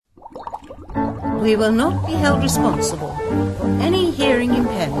We will not be held responsible for any hearing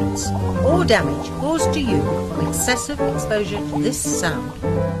impairments or damage caused to you from excessive exposure to this sound.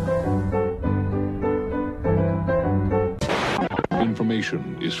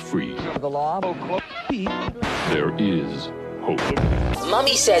 Information is free. The law. There is hope.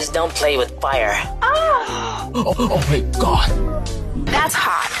 Mummy says don't play with fire. Oh my God. That's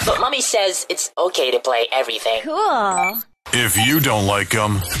hot. But Mummy says it's okay to play everything. Cool. If you don't like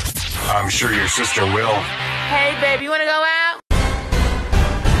them, I'm sure your sister will. Hey, baby, you want to go out?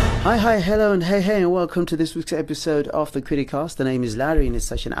 Hi, hello, and hey, and welcome to this week's episode of the Criticast. The name is Larry, and it's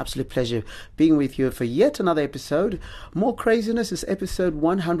such an absolute pleasure being with you for yet another episode. More craziness is episode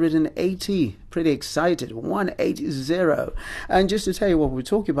 180. Pretty excited, 180. And just to tell you what we're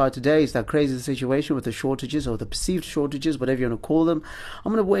talking about today is that crazy situation with the shortages, or the perceived shortages, whatever you want to call them.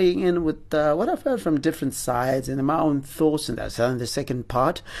 I'm going to weigh in with what I've heard from different sides and my own thoughts, and that's in the second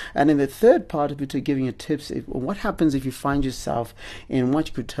part. And in the third part, I'll be giving you tips on what happens if you find yourself in what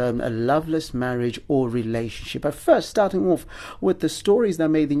you could term a loveless marriage or relationship. But first, starting off with the stories that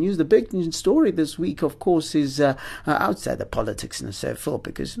made the news. The big story this week, of course, is outside the politics and so forth,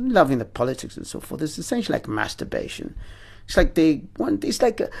 because loving the politics and so forth is essentially like masturbation. It's like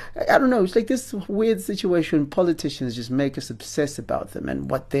it's like this weird situation. Politicians just make us obsess about them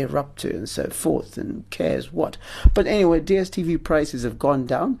and what they're up to and so forth, and cares what. But anyway, DSTV prices have gone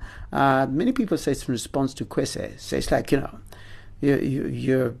down. Many people say it's in response to Kwesi. So it's like,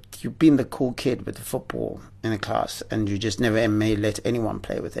 you've been the cool kid with the football in the class, and you just never may let anyone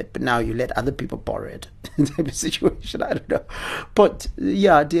play with it, but now you let other people borrow it. Type of situation, I don't know. But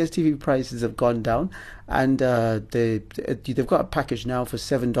yeah, DSTV prices have gone down, and they've got a package now for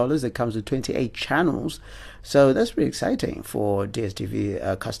 $7 that comes with 28 channels. So that's really exciting for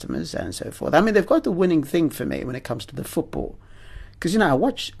DSTV customers and so forth. I mean, they've got the winning thing for me when it comes to the football, because I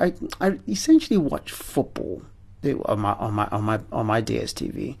essentially watch football on my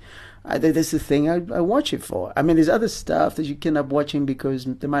DSTV. That's the thing I watch it for. I mean, there's other stuff that you can end up watching because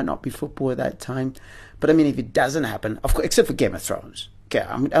there might not be football at that time. But I mean, if it doesn't happen, of course, except for Game of Thrones. Okay,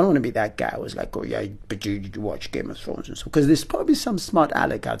 I don't want to be that guy who was like, oh yeah, but you watch Game of Thrones and so. Because there's probably some smart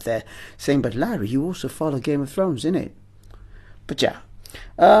aleck out there saying, but Larry, you also follow Game of Thrones, innit? But yeah.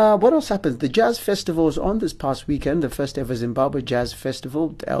 What else happened? The Jazz Festival was on this past weekend, the first ever Zimbabwe Jazz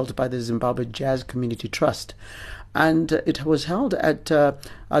Festival held by the Zimbabwe Jazz Community Trust. And it was held at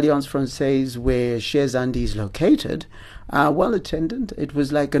Alliance Francaise, where Cher Zandi is located. Well attended. It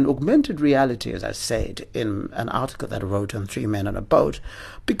was like an augmented reality, as I said in an article that I wrote on 3 Men on a Boat,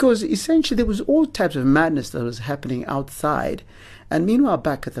 because essentially there was all types of madness that was happening outside. And meanwhile,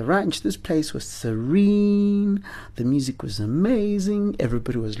 back at the ranch, this place was serene. The music was amazing.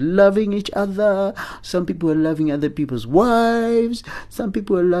 Everybody was loving each other. Some people were loving other people's wives. Some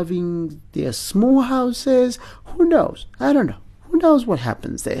people were loving their small houses. Who knows? I don't know. Who knows what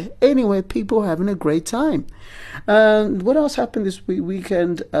happens there? Anyway, people were having a great time. What else happened this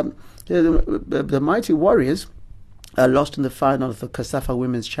weekend? The Mighty Warriors lost in the final of the COSAFA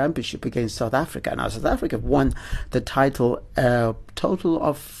Women's Championship against South Africa. Now, South Africa won the title a total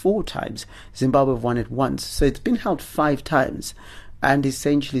of 4 times. Zimbabwe won it once. So it's been held 5 times. And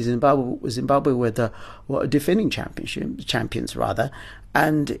essentially, Zimbabwe were the defending champions,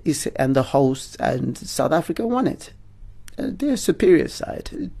 and the hosts, and South Africa won it. They're superior side.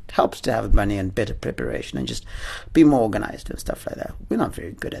 It helps to have money and better preparation and just be more organized and stuff like that. We're not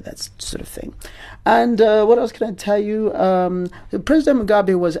very good at that sort of thing. And what else can I tell you? President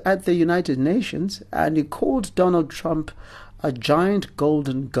Mugabe was at the United Nations, and he called Donald Trump a giant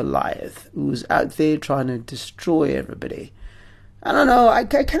golden Goliath who was out there trying to destroy everybody. I don't know. I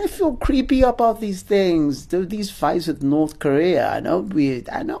kind of feel creepy about these things. These fights with North Korea. I know weird.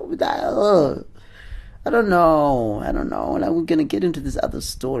 I know that. I don't know. Like, we're going to get into this other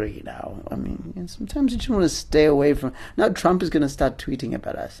story now. I mean, sometimes you just want to stay away from. Now Trump is going to start tweeting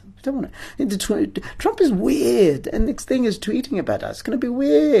about us. I don't want to. Trump is weird, and next thing is tweeting about us. It's going to be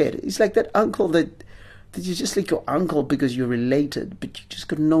weird. It's like that uncle that you just like your uncle because you're related, but you just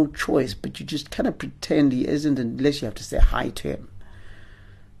got no choice. But you just kind of pretend he isn't unless you have to say hi to him.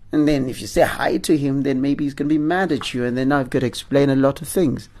 And then if you say hi to him, then maybe he's going to be mad at you, and then I've got to explain a lot of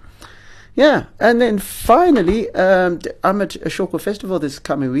things. Yeah, and then finally, I'm at Shoko Festival this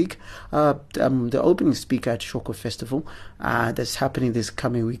coming week. I'm the opening speaker at Shoko Festival. That's happening this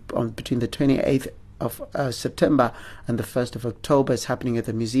coming week between the 28th of September and the 1st of October. It's happening at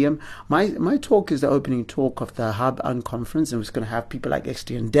the museum. My talk is the opening talk of the Hub and Conference, and it's going to have people like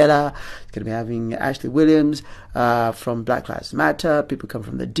Estienne Della. It's going to be having Ashley Williams from Black Lives Matter. People come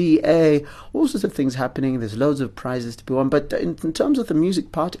from the DA. All sorts of things happening. There's loads of prizes to be won. But in terms of the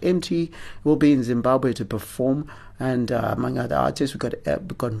music part, MT will be in Zimbabwe to perform. And among other artists,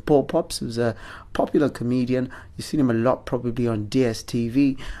 we've got Paul Pops, who's a popular comedian. You've seen him a lot probably on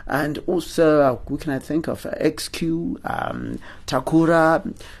DSTV. And also, who can I think of? XQ,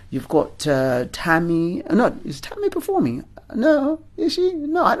 Takura. You've got Tammy. No, is Tammy performing? No, is she?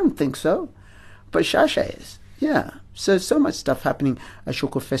 No, I don't think so. But Shasha is. Yeah. So much stuff happening at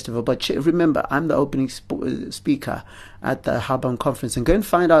Shoko Festival. But remember, I'm the opening speaker at the Hub and Conference. And go and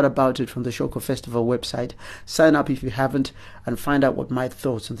find out about it from the Shoko Festival website. Sign up if you haven't, and find out what my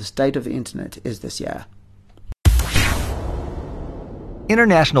thoughts on the state of the internet is this year.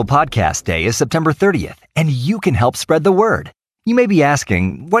 International Podcast Day is September 30th, and you can help spread the word. You may be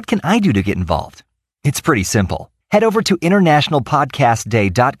asking, what can I do to get involved? It's pretty simple. Head over to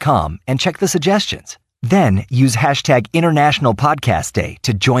internationalpodcastday.com and check the suggestions. Then use hashtag International Podcast Day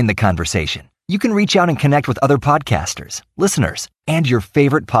to join the conversation. You can reach out and connect with other podcasters, listeners, and your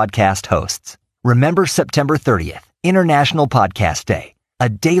favorite podcast hosts. Remember September 30th, International Podcast Day, a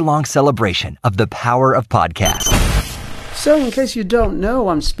day-long celebration of the power of podcasts. So in case you don't know,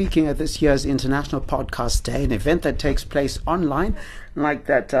 I'm speaking at this year's International Podcast Day, an event that takes place online, like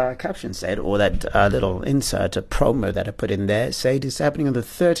that caption said, or that little insert, a promo that I put in there, said it's happening on the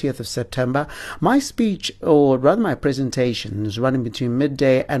 30th of September. My speech, or rather my presentation, is running between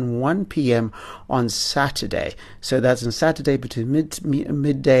midday and 1 p.m. on Saturday. So that's on Saturday between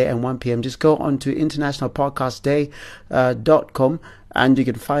midday and 1 p.m. Just go on to internationalpodcastday.com. And you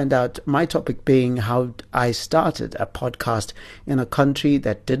can find out my topic being how I started a podcast in a country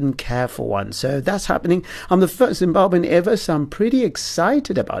that didn't care for one. So that's happening. I'm the first Zimbabwean ever, so I'm pretty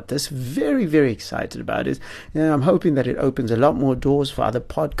excited about this. Very, very excited about it. And I'm hoping that it opens a lot more doors for other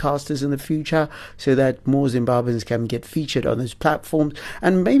podcasters in the future so that more Zimbabweans can get featured on those platforms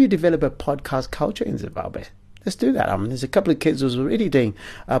and maybe develop a podcast culture in Zimbabwe. Let's do that. There's a couple of kids who's already doing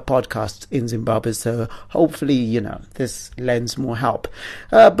podcasts in Zimbabwe, so hopefully, this lends more help.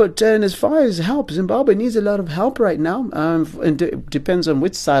 But as far as help, Zimbabwe needs a lot of help right now. And it depends on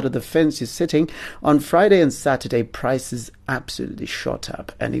which side of the fence you're sitting. On Friday and Saturday, prices absolutely shot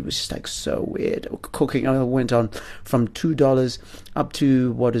up, and it was just like so weird. Cooking oil went on from $2 up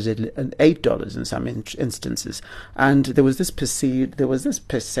to $8 in some instances, and there was this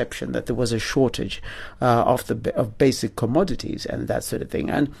perception that there was a shortage of basic commodities and that sort of thing.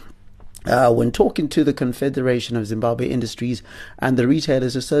 And when talking to the Confederation of Zimbabwe Industries and the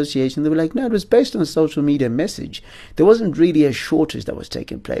Retailers Association, they were like, no, it was based on a social media message. There wasn't really a shortage that was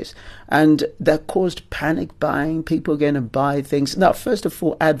taking place. And that caused panic buying, people going to buy things. Now, first of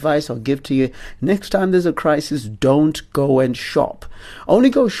all, advice I'll give to you, next time there's a crisis, don't go and shop. Only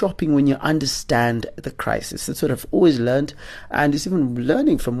go shopping when you understand the crisis. That's what I've always learned. And it's even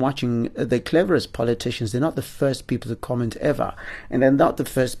learning from watching the cleverest politicians. They're not the first people to comment ever. And they're not the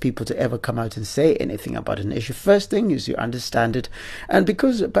first people to ever come out and say anything about an issue. First thing is you understand it. And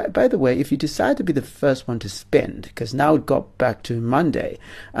because, by the way, if you decide to be the first one to spend, because now it got back to Monday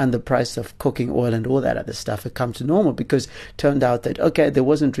and the price of cooking oil and all that other stuff had come to normal, because it turned out that, okay, there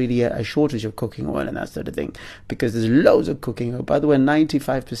wasn't really a shortage of cooking oil and that sort of thing, because there's loads of cooking oil. By the way,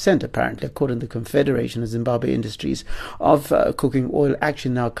 95% apparently, according to the Confederation of Zimbabwe Industries, of cooking oil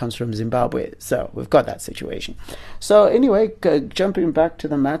actually now comes from Zimbabwe. So we've got that situation. So anyway, jumping back to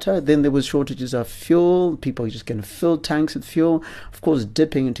the matter, then there was shortages of fuel. People just going to fill tanks with fuel, of course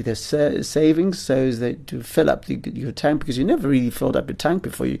dipping into their savings so that to fill up your tank, because you never really filled up your tank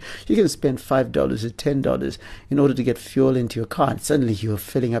before. You can spend $5 or $10 in order to get fuel into your car, and suddenly you're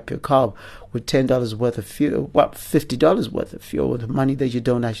filling up your car with $10 worth of fuel, $50 worth of fuel with money that you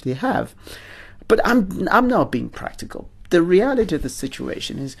don't actually have. But I'm not being practical. The reality of the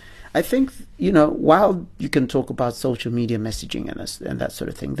situation is, I think, while you can talk about social media messaging and that sort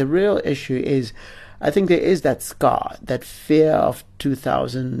of thing, the real issue is, I think there is that scar, that fear of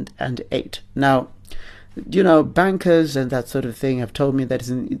 2008. Now, bankers and that sort of thing have told me that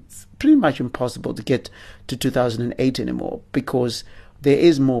it's pretty much impossible to get to 2008 anymore, because there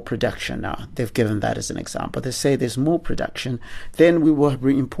is more production now. They've given that as an example. They say there's more production. Then we were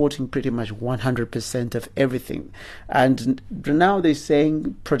importing pretty much 100% of everything. And now they're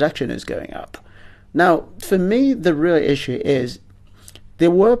saying production is going up. Now, for me, the real issue is there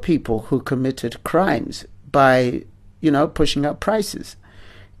were people who committed crimes by, pushing up prices.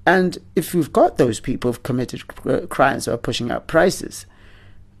 And if we've got those people who've committed crimes by pushing up prices,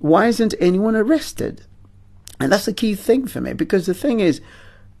 why isn't anyone arrested? And that's the key thing for me, because the thing is,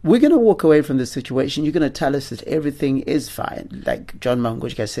 we're going to walk away from this situation. You're going to tell us that everything is fine. Like John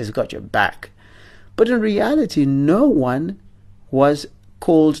Mangushka says, got your back. But in reality, no one was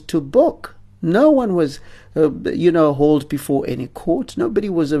called to book. No one was, hauled before any court. Nobody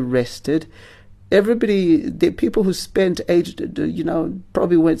was arrested. Everybody, the people who spent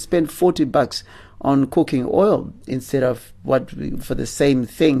probably spent $40 on cooking oil instead of for the same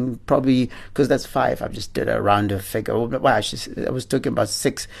thing, probably, because that's 5. I've just did a round figure. Well, actually, I was talking about a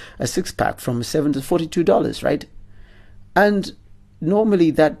 6-pack from $7 to $42, right? And normally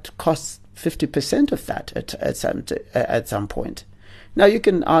that costs 50% of that at some point. Now, you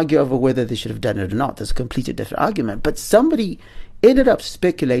can argue over whether they should have done it or not. That's a completely different argument. But somebody ended up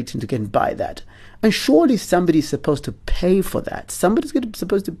speculating to get by that. And surely somebody's supposed to pay for that. Somebody's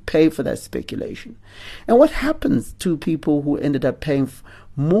supposed to pay for that speculation. And what happens to people who ended up paying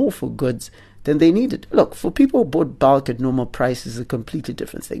more for goods than they needed? Look, for people who bought bulk at normal prices, is a completely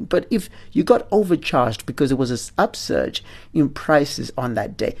different thing. But if you got overcharged because there was an upsurge in prices on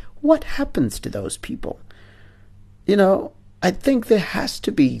that day, what happens to those people? I think there has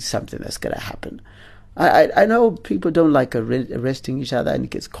to be something that's going to happen. I know people don't like arresting each other, and it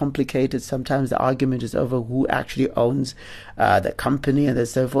gets complicated. Sometimes the argument is over who actually owns the company and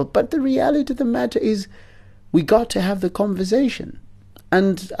so forth. But the reality of the matter is, we got to have the conversation.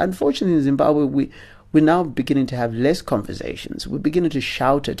 And unfortunately in Zimbabwe, we're now beginning to have less conversations. We're beginning to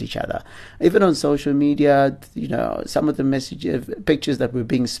shout at each other. Even on social media, some of the pictures that were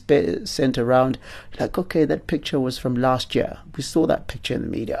being sent around, like, okay, that picture was from last year. We saw that picture in the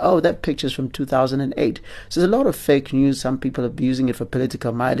media. Oh, that picture's from 2008. So there's a lot of fake news. Some people are using it for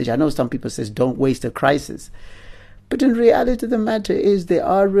political mileage. I know some people say, don't waste a crisis. But in reality, the matter is, there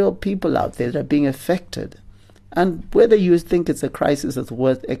are real people out there that are being affected. And whether you think it's a crisis that's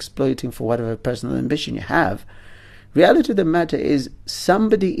worth exploiting for whatever personal ambition you have, reality of the matter is,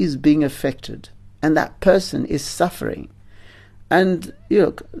 somebody is being affected, and that person is suffering. And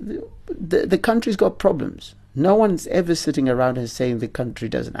the country's got problems. No one's ever sitting around and saying the country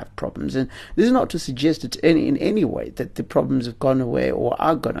doesn't have problems. And this is not to suggest it in any way that the problems have gone away or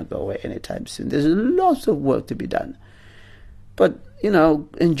are going to go away anytime soon. There's lots of work to be done. But,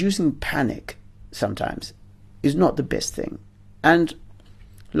 inducing panic sometimes is not the best thing. And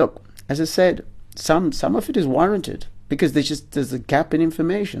look, as I said, some of it is warranted, because there's a gap in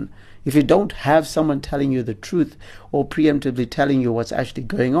information. If you don't have someone telling you the truth or preemptively telling you what's actually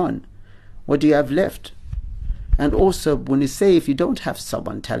going on, what do you have left? And also, when you say if you don't have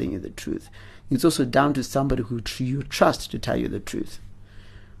someone telling you the truth, it's also down to somebody who you trust to tell you the truth.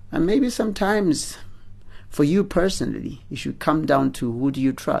 And maybe sometimes, for you personally, it should come down to, who do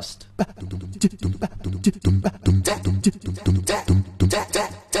you trust?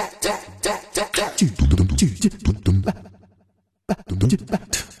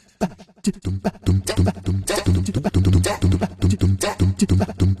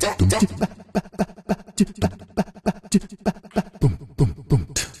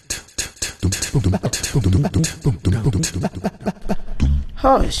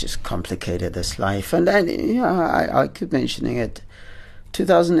 Oh, it's just complicated, this life. And I keep mentioning it.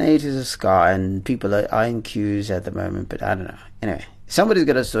 2008 is a scar, and people are eyeing queues at the moment, but I don't know. Anyway, somebody's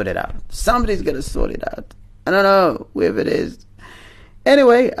got to sort it out. I don't know whoever it is.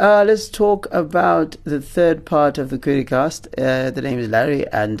 Anyway, let's talk about the third part of the Querycast. The name is Larry,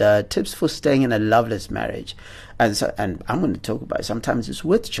 and tips for staying in a loveless marriage. And I'm going to talk about it. Sometimes it's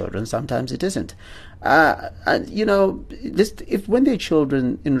with children, sometimes it isn't. And when they're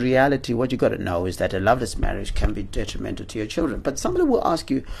children, in reality, what you got to know is that a loveless marriage can be detrimental to your children. But somebody will ask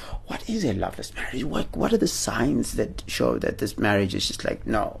you, what is a loveless marriage? What are the signs that show that this marriage is just like,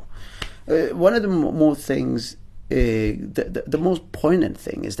 no? One of the more things, the most poignant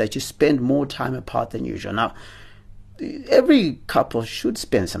thing, is that you spend more time apart than usual. Now, every couple should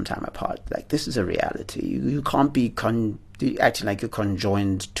spend some time apart. Like, this is a reality. You can't be acting like you're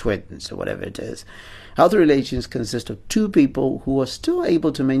conjoined twins or whatever it is. Healthy relations consist of two people who are still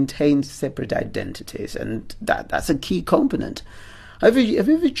able to maintain separate identities, and that's a key component. If you're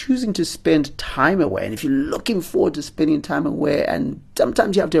ever choosing to spend time away, and if you're looking forward to spending time away, and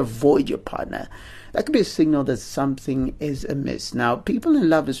sometimes you have to avoid your partner, that could be a signal that something is amiss. Now, people in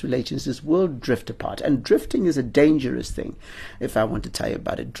loveless relationships will drift apart, and drifting is a dangerous thing, if I want to tell you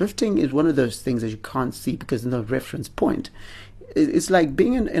about it. Drifting is one of those things that you can't see because there's no reference point. It's like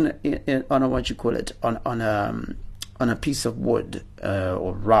being on a on a piece of wood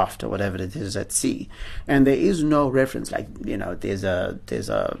or raft or whatever it is at sea, and there is no reference, like, you know, there's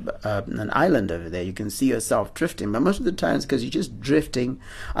an island over there, you can see yourself drifting, but most of the times, because you're just drifting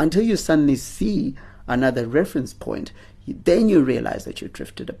until you suddenly see another reference point, then you realize that you've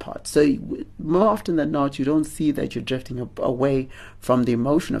drifted apart. So more often than not, you don't see that you're drifting away from the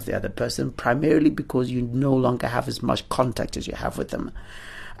emotion of the other person, primarily because you no longer have as much contact as you have with them.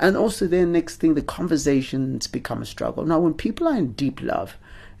 And also then next thing, the conversations become a struggle. Now, when people are in deep love,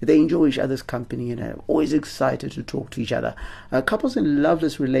 they enjoy each other's company and are always excited to talk to each other. Couples in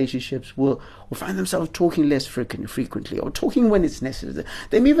loveless relationships will find themselves talking less frequently, or talking when it's necessary.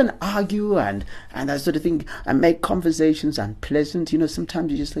 They may even argue and that sort of thing, and make conversations unpleasant. You know,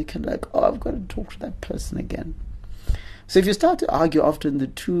 sometimes you just like, oh, I've got to talk to that person again. So if you start to argue, often the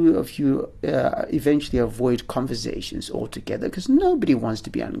two of you eventually avoid conversations altogether, because nobody wants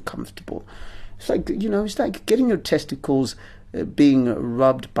to be uncomfortable. It's like, you know, it's like getting your testicles being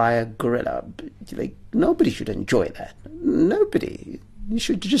rubbed by a gorilla. Like, nobody should enjoy that. Nobody. You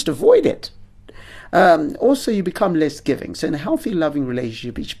should just avoid it. Also, you become less giving. So in a healthy, loving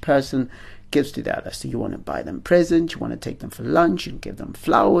relationship, each person gives to the other. So you want to buy them presents, you want to take them for lunch, you give them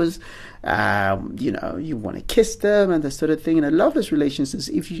flowers, you know, you want to kiss them and that sort of thing. In a loveless relationship,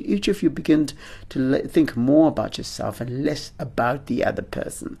 if each of you begin to think more about yourself and less about the other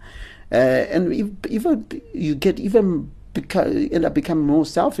person, and even you get even end up becoming more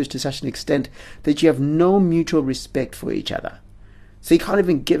selfish to such an extent that you have no mutual respect for each other. So you can't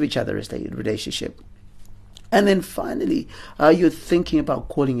even give each other a relationship. And then finally, you're thinking about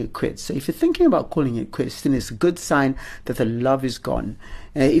calling it quits. So if you're thinking about calling it quits, then it's a good sign that the love is gone.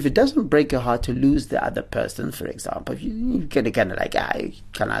 If it doesn't break your heart to lose the other person, for example, if you get a kind of like, then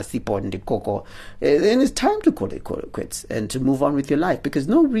it's time to call it quits and to move on with your life, because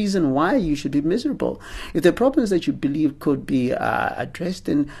no reason why you should be miserable. If there are problems that you believe could be addressed,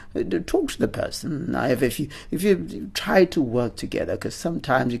 then talk to the person. Now, if you try to work together, because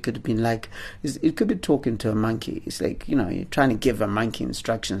sometimes it could have been like, it could be talking to a monkey. It's like, you know, you're trying to give a monkey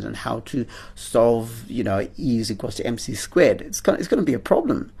instructions on how to solve, you know, E is equals to MC squared. It's going to be a problem.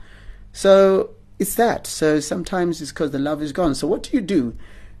 So it's that. So sometimes it's because the love is gone. So what do you do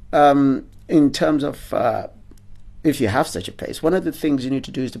in terms of if you have such a place? One of the things you need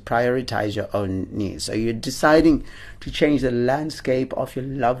to do is to prioritize your own needs. So you're deciding to change the landscape of your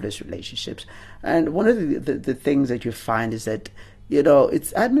loveless relationships. And one of the things that you find is that, you know,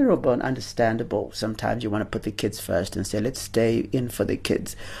 it's admirable and understandable. Sometimes you want to put the kids first and say, let's stay in for the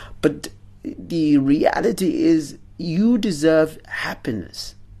kids. But the reality is, you deserve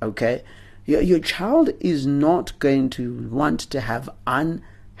happiness, okay? Your child is not going to want to have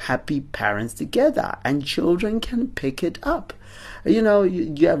unhappy parents together, and children can pick it up. You know,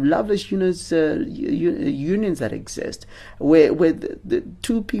 you have loveless unions that exist where the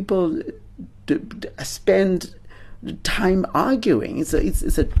two people spend time arguing. It's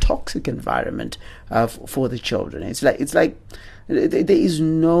a toxic environment for the children. It's like there is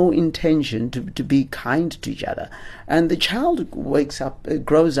no intention to be kind to each other, and the child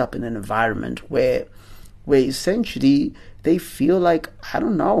grows up in an environment where essentially they feel like, I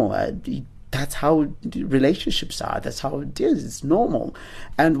don't know, that's how relationships are. That's how it is. It's normal.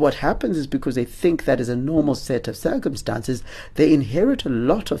 And what happens is, because they think that is a normal set of circumstances, they inherit a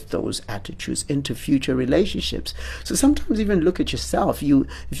lot of those attitudes into future relationships. So sometimes even look at yourself.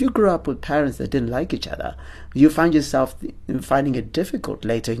 If you grew up with parents that didn't like each other, you find yourself finding it difficult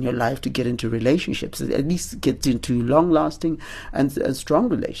later in your life to get into relationships, at least get into long-lasting and strong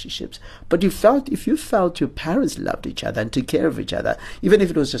relationships. But if you felt your parents loved each other and took care of each other, even if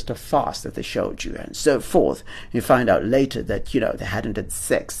it was just a farce that they showed you and so forth, you find out later that, you know, they hadn't had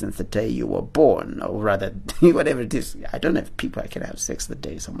sex since the day you were born, or rather, whatever it is. I don't know if people can have sex the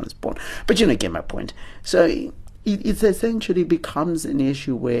day someone is born, but you know, get my point. So it essentially becomes an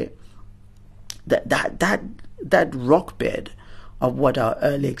issue where that rock bed of what our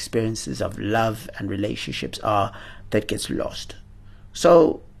early experiences of love and relationships are, that gets lost.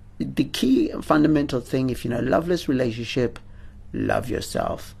 So the key fundamental thing, if you're in a loveless relationship, love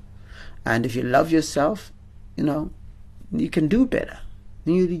yourself. And if you love yourself, you know, you can do better.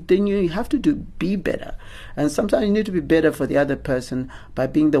 Then you have to be better. And sometimes you need to be better for the other person by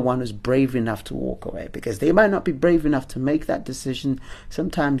being the one who's brave enough to walk away, because they might not be brave enough to make that decision.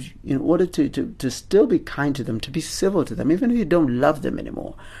 Sometimes in order to still be kind to them, to be civil to them, even if you don't love them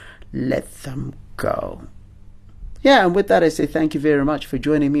anymore, let them go. Yeah, and with that, I say thank you very much for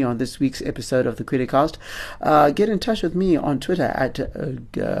joining me on this week's episode of the Criticast. Get in touch with me on Twitter at,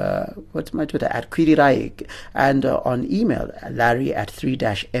 what's my Twitter? At Kwirirai, and on email,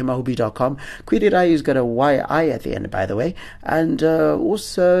 larry@3-mob.com. Kwirirai has got a Y-I at the end, by the way. And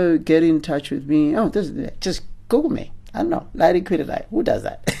also get in touch with me. Just Google me. I don't know, Larry Kwirirai. Who does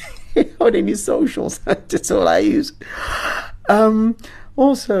that? On any socials. That's all I use.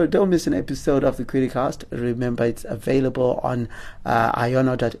 Also, don't miss an episode of the Criticast. Remember, it's available on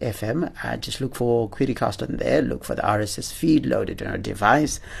iono.fm. Just look for Criticast on there. Look for the RSS feed, load it on your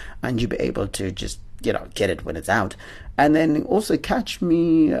device, and you'll be able to just, get it when it's out. And then also catch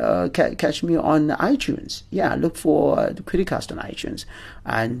me on iTunes. Yeah, look for the Criticast on iTunes,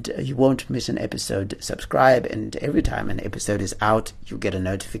 and you won't miss an episode. Subscribe, and every time an episode is out, you get a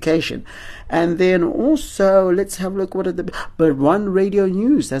notification. And then also, let's have a look. What are the But One Radio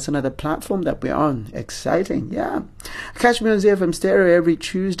News? That's another platform that we're on. Exciting, yeah. Catch me on ZFM Stereo every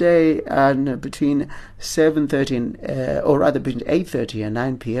Tuesday and between 7:30 and between 8:30 and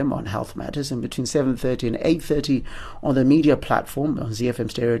 9 p.m. on Health Matters, and between 7:30 and 8:30 on the media platform on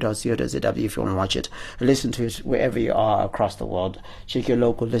zfmstereo.co.zw if you want to watch it. Listen to it wherever you are across the world. Check your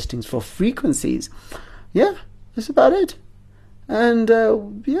local listings for frequencies. Yeah, that's about it. And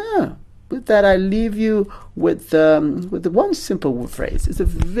with that, I leave you with the one simple phrase. It's a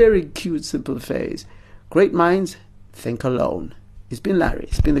very cute, simple phrase. Great minds think alone. It's been Larry.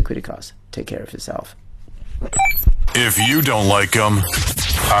 It's been the Criticast. Take care of yourself. If you don't like them,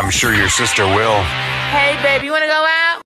 I'm sure your sister will. Hey, baby, you want to go out?